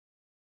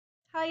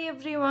Hi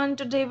everyone,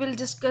 today we'll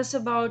discuss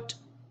about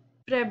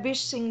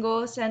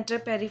Prebisch-Singer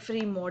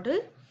Centre-Periphery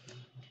model.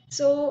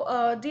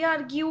 They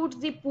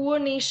argued the poor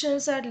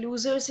nations are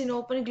losers in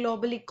open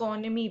global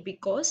economy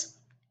because.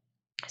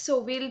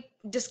 We'll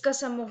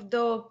discuss some of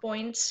the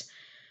points.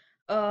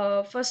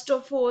 First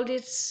of all,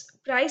 its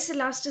price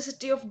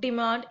elasticity of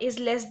demand is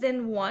less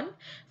than 1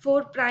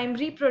 for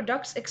primary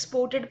products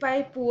exported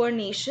by poor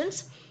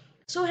nations.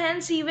 So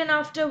hence, even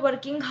after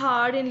working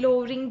hard in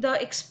lowering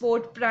the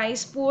export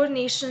price, poor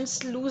nations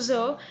is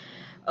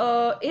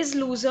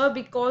loser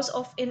because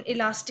of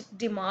inelastic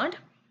demand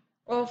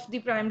of the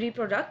primary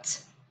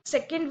products.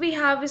 Second, we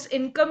have is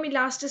income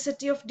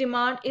elasticity of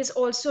demand is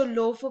also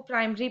low for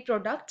primary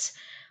products.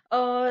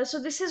 So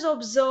this is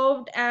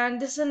observed, and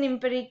this is an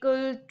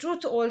empirical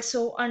truth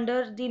also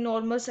under the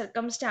normal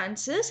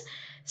circumstances.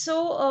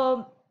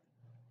 So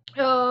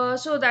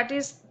that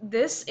is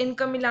this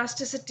income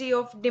elasticity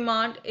of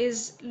demand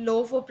is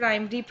low for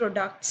primary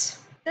products.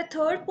 The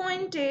third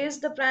point is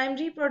the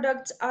primary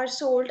products are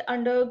sold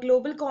under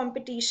global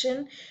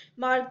competition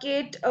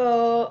market.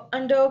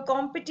 Under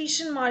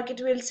competition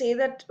market, we'll say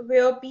that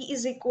where P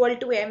is equal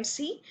to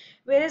MC,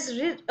 whereas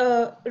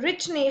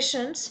rich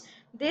nations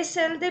they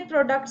sell their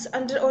products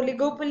under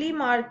oligopoly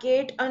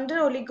market. Under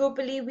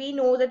oligopoly, we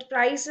know that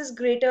price is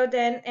greater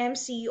than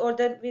MC, or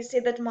that we say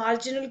that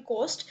marginal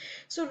cost.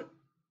 So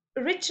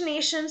rich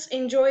nations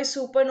enjoy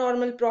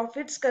supernormal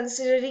profits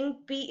considering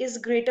P is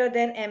greater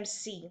than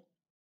MC.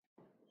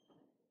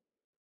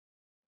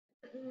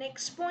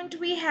 Next point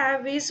we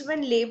have is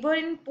when labor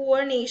in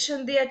poor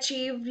nation they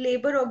achieve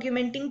labor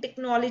augmenting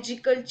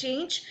technological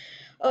change,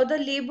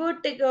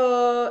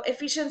 the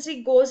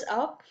efficiency goes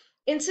up.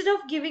 Instead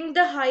of giving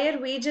the higher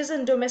wages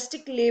and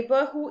domestic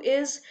labor who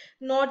is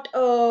not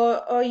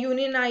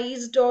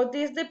unionized, or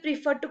they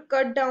prefer to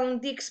cut down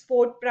the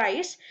export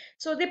price,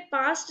 so they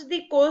passed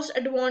the cost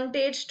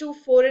advantage to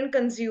foreign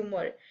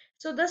consumer.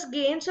 So thus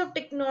gains of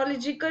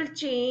technological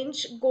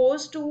change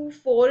goes to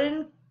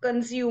foreign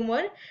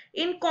consumer.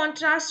 In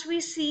contrast,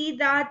 we see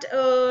that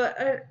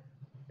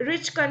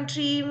rich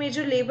country में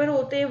जो labour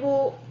होते हैं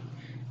वो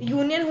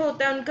union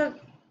होता है उनका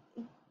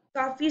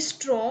काफ़ी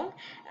strong,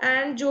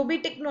 and जो भी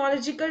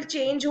टेक्नोलॉजिकल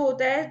चेंज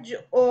होता है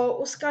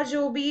उसका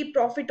जो भी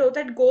प्रॉफिट होता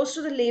है it goes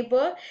to the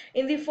labour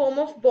in the form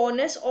of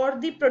bonus और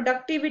the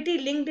productivity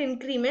linked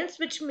increments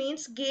which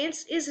means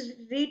gains is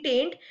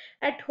retained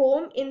at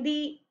home in the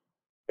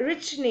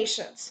rich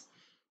nations.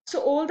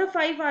 So all the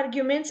five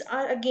arguments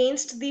are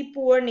against the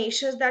poor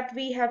nations that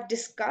we have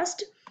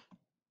discussed.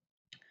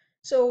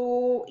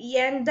 So,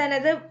 yeah, and then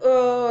another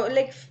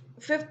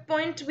fifth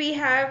point we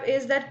have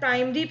is that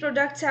primary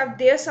products have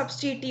their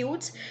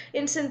substitutes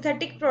in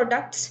synthetic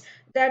products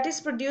that is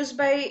produced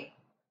by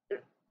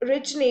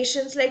rich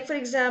nations. Like, for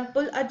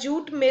example, a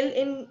jute mill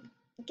in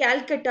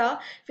Calcutta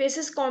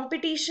faces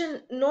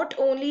competition, not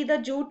only the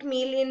jute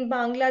mill in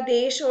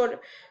Bangladesh or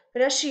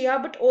Russia,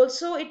 but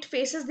also it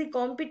faces the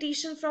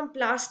competition from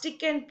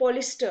plastic and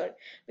polyester,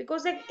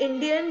 because the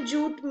Indian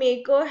jute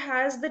maker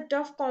has the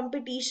tough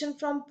competition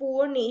from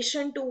poor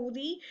nation to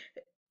the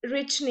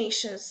rich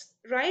nations,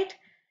 right?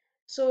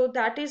 So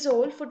that is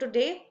all for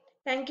today.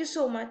 Thank you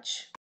so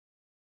much.